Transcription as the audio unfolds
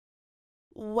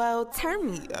Well, turn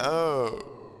me up.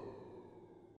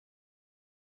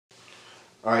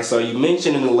 Alright, so you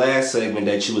mentioned in the last segment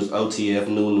that you was OTF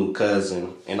NUNU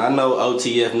cousin. And I know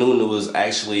OTF NUNU is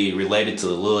actually related to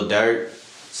Lil Durk.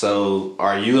 So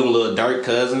are you and Lil Durk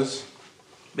cousins?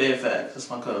 Big facts. That's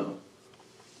my cousin.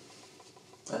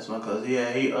 That's my cousin.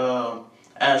 Yeah, he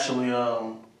actually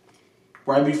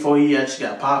right before he actually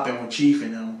got popping with Chief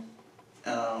and them,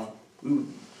 we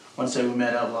want to say we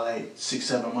met up like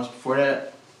 6-7 months before that.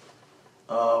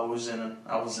 I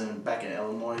was back in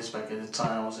Illinois back at the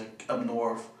time. I was up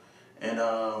north, and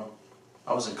I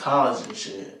was in college and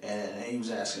shit. And he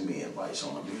was asking me advice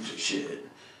on the music shit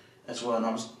as well. And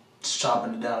I was just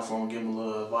chopping it down for him, giving him a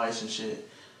little advice and shit.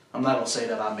 I'm not gonna say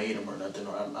that I made him or nothing,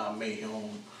 or I made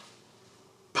him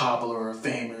popular or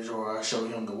famous, or I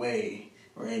showed him the way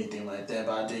or anything like that.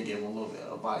 But I did give him a little bit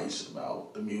of advice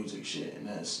about the music shit, and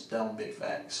that one big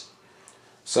facts.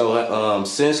 So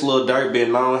since Lil Durk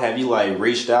been on, have you like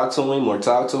reached out to him or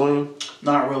talked to him?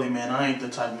 Not really, man. I ain't the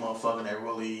type of motherfucker that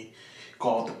really go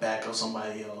off the back of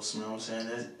somebody else. You know what I'm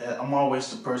saying? I'm always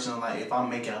the person, like, if I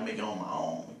make it on my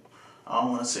own. I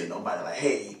don't want to say nobody like,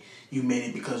 hey, you made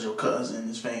it because your cousin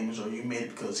is famous, or you made it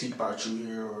because he brought you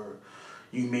here, or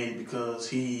you made it because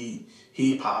he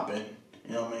popping.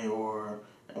 You know what I mean? Or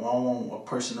I want a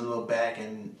person to look back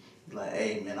and be like,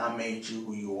 hey, man, I made you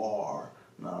who you are.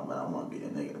 No, man, I want to be the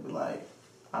nigga to be like,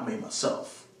 I made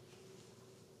myself.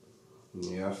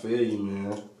 Yeah, I feel you,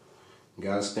 man. You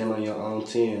gotta stand on your own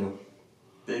 10.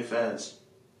 Big facts.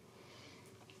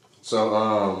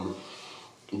 So,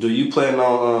 do you plan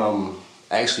on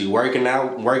actually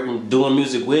doing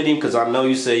music with him? Because I know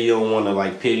you say you don't want to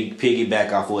like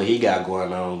piggyback off what he got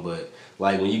going on, but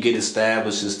like when you get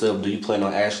established and stuff, do you plan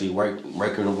on actually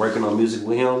working on music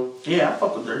with him? Yeah, I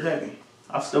fuck with Dirt Heavy.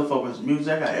 I still fuck with his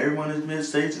music. I got every one of his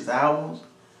mixtapes, his albums.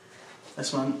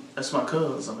 That's my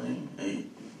cuz. I mean,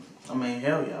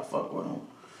 hell yeah, I fuck with him.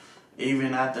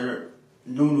 Even after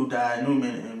Nunu died,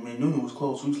 Nunu was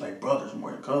close. We was like brothers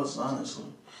more than cousins, honestly.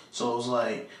 So it was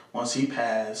like once he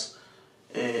passed,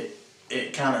 it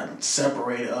kind of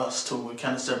separated us too. It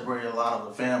kind of separated a lot of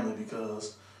the family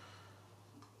because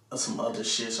of some other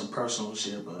shit, some personal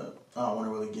shit. But I don't want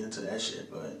to really get into that shit.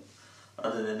 But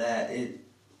other than that,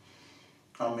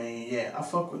 yeah, I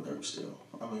fuck with Durk still.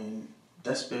 I mean,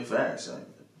 that's big facts. Like,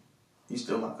 he's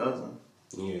still my cousin.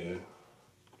 Yeah.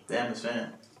 Damn his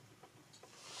fam.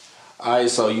 Alright,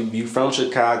 so you from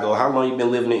Chicago. How long you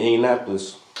been living in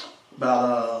Indianapolis?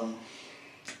 About,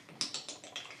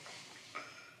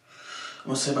 I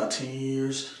want to say about 10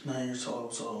 years, 9 years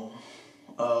total.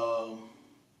 So,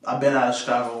 I've been out of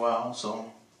Chicago a while,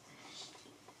 so,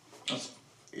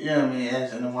 yeah, I mean,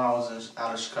 and while I was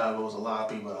out of Chicago, there was a lot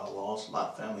of people I lost, a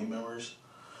lot of family members.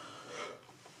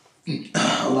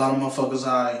 A lot of motherfuckers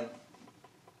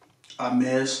I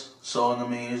miss. So, I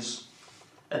mean, it's,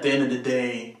 at the end of the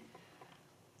day,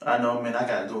 I know, man, I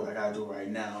gotta do what I gotta do right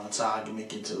now until I can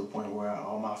make it to the point where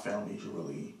all my family is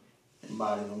really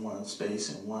embodied in one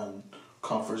space and one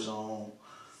comfort zone.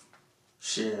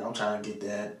 Shit, I'm trying to get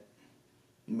that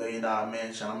 $1 million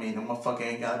mansion. I mean, the motherfucker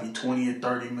ain't gotta be 20 or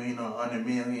 30 million or 100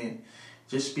 million.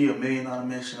 Just be $1 million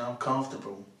mansion. I'm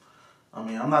comfortable. I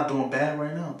mean, I'm not doing bad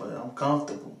right now, but I'm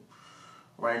comfortable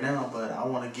right now. But I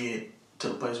want to get to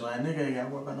the place where a nigga ain't gotta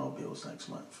worry about no bills next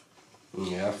month.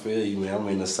 Yeah, I feel you, man. I'm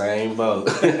in the same boat.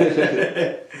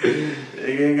 They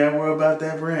ain't got to worry about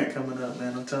that rent coming up,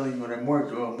 man. I'm telling you, that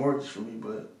mortgage for me,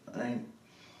 but I ain't,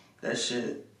 that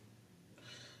shit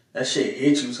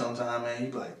hits you sometime, man.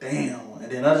 You be like, damn. And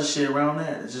then other shit around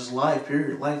that, it's just life,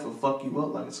 period. Life will fuck you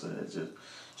up, like I said. It's just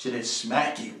shit that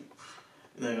smack you.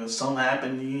 Like, if something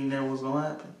happened, you didn't know what's gonna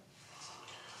happen.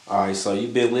 Alright, so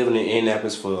you've been living in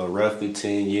Indianapolis for roughly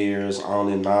 10 years,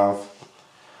 on and off.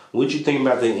 What you think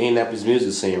about the Indianapolis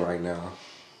music scene right now?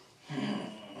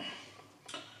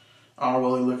 I don't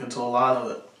really look into a lot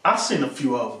of it. I've seen a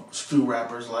few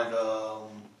rappers like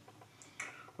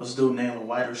what's the dude named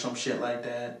White or some shit like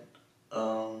that.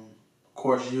 Of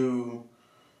course, you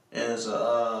is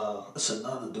it's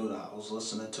another dude I was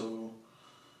listening to.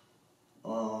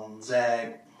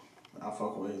 Zach. I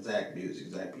fuck with Zach music.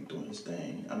 Zach be doing his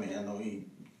thing. I mean, I know he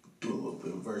do a little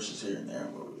bit of verses here and there,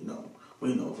 but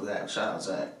we know for that. Shout out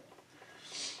Zach.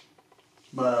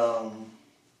 But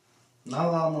not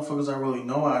a lot of motherfuckers I really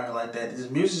know out here like that. This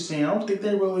music scene, I don't think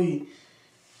they don't really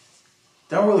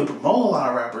promote a lot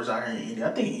of rappers out here in India.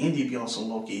 I think India be on some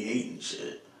low-key hating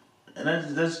shit. And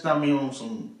that's not me on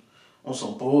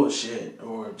some bullshit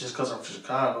or just because I'm from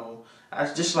Chicago.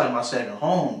 Just like my second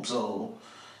home, so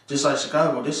just like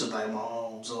Chicago, this is like my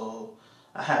home, so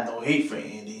I have no hate for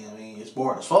India. I mean, mean, it's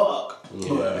boring as fuck. Yeah.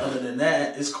 But other than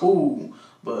that, it's cool.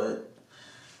 But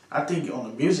I think on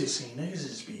the music scene, niggas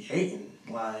just be hating.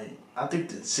 Like, I think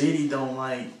the city don't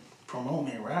like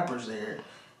promoting rappers there.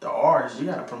 The artists, you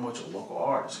gotta promote your local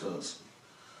artists, cause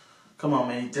come on,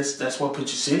 man, that's what put your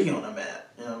city on the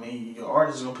map. You know what I mean? Your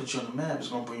artist is gonna put you on the map. It's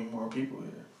gonna bring more people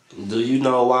here. Do you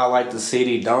know why like the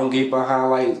city don't get behind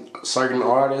like certain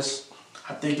artists?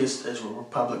 I think it's a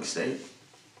republic state.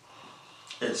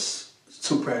 It's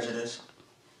too prejudiced.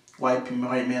 White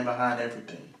man behind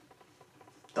everything.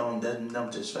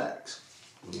 Them just facts.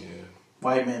 Yeah.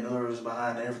 White man literally is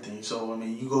behind everything. So I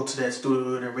mean, you go to that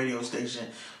studio, that radio station,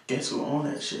 guess who own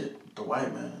that shit? The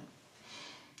white man.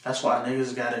 That's why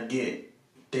niggas gotta get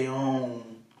their own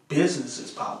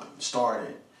businesses popping,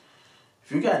 started.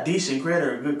 If you got decent credit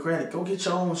or good credit, go get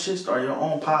your own shit started, your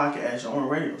own podcast, your own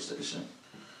radio station.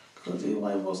 Cause these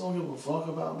white folks don't give a fuck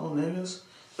about no niggas,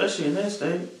 especially in that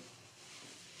state.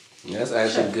 That's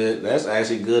actually good. That's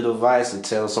actually good advice to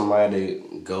tell somebody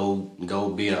to go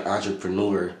be an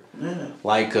entrepreneur. Yeah.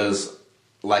 Like, cause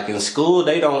like in school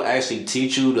they don't actually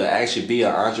teach you to actually be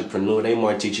an entrepreneur. They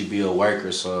more teach you to be a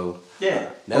worker. So yeah,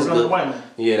 that's good. White man.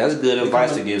 Yeah, that's good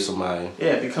advice to give somebody.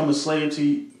 Yeah, become a slave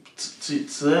to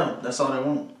them. That's all they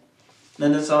want.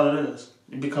 Then that's all it is.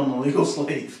 You become a legal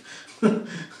slave.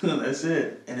 That's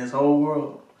it. In this whole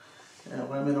world. Yeah,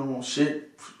 white men don't want shit.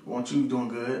 Want you doing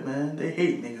good, man. They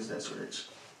hate niggas that's rich.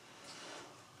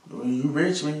 When you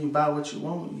rich, man, you buy what you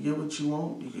want. You get what you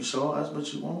want. You can show us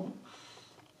what you want.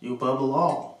 You above the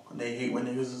law. They hate when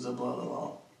niggas is above the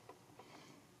law.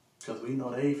 Because we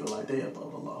know they feel like they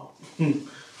above the law.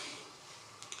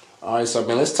 All right, so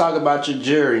man, let's talk about your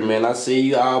jewelry, man. I see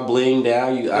you all blinged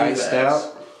out, you iced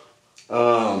out.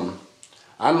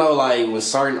 I know, like when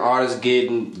certain artists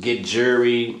get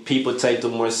jewelry, people take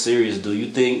them more serious. Do you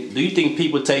think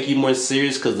people take you more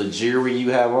serious because the jewelry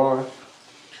you have on?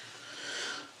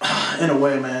 In a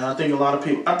way, man. I think a lot of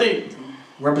people. I think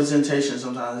representation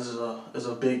sometimes is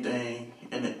a big thing,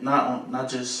 and it not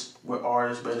just with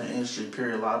artists, but in the industry.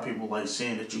 Period. A lot of people like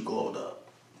seeing that you glowed up.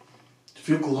 If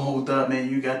you glowed up, man,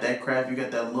 you got that craft, you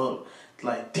got that look.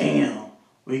 Like, damn,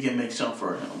 we can make something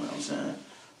for him. You know what I'm saying?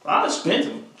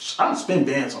 I spent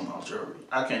bands on my jewelry.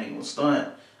 I can't even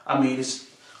stunt. I mean, it's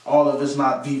all of it's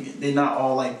not they're not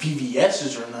all like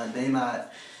VVS's or nothing. They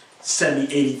not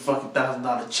 $70,000,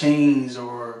 $80,000 chains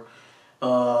or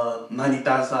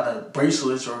 $90,000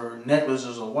 bracelets or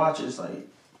necklaces or watches. Like,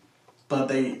 but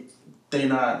they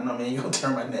not. I mean, you gonna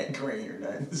turn my neck gray or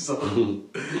nothing. So, you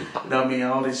know what I mean,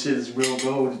 all this shit is real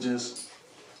gold. It just,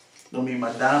 I mean,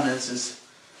 my diamonds is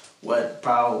what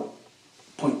probably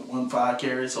 0.15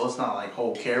 carats, so it's not like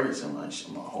whole carats and like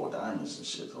my whole diamonds and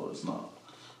shit. So it's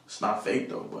not fake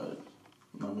though. But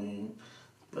I mean,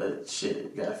 but shit,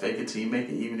 you gotta fake it till you make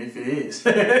it, even if it is. So,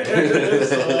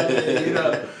 you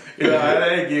know how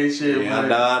that get shit. Yeah, I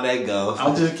know how that go.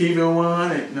 I'll just keep it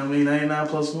 100. You know what I mean, 99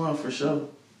 plus 1 for sure.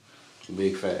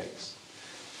 Big facts.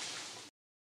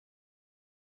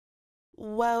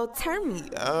 Well, turn me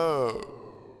up.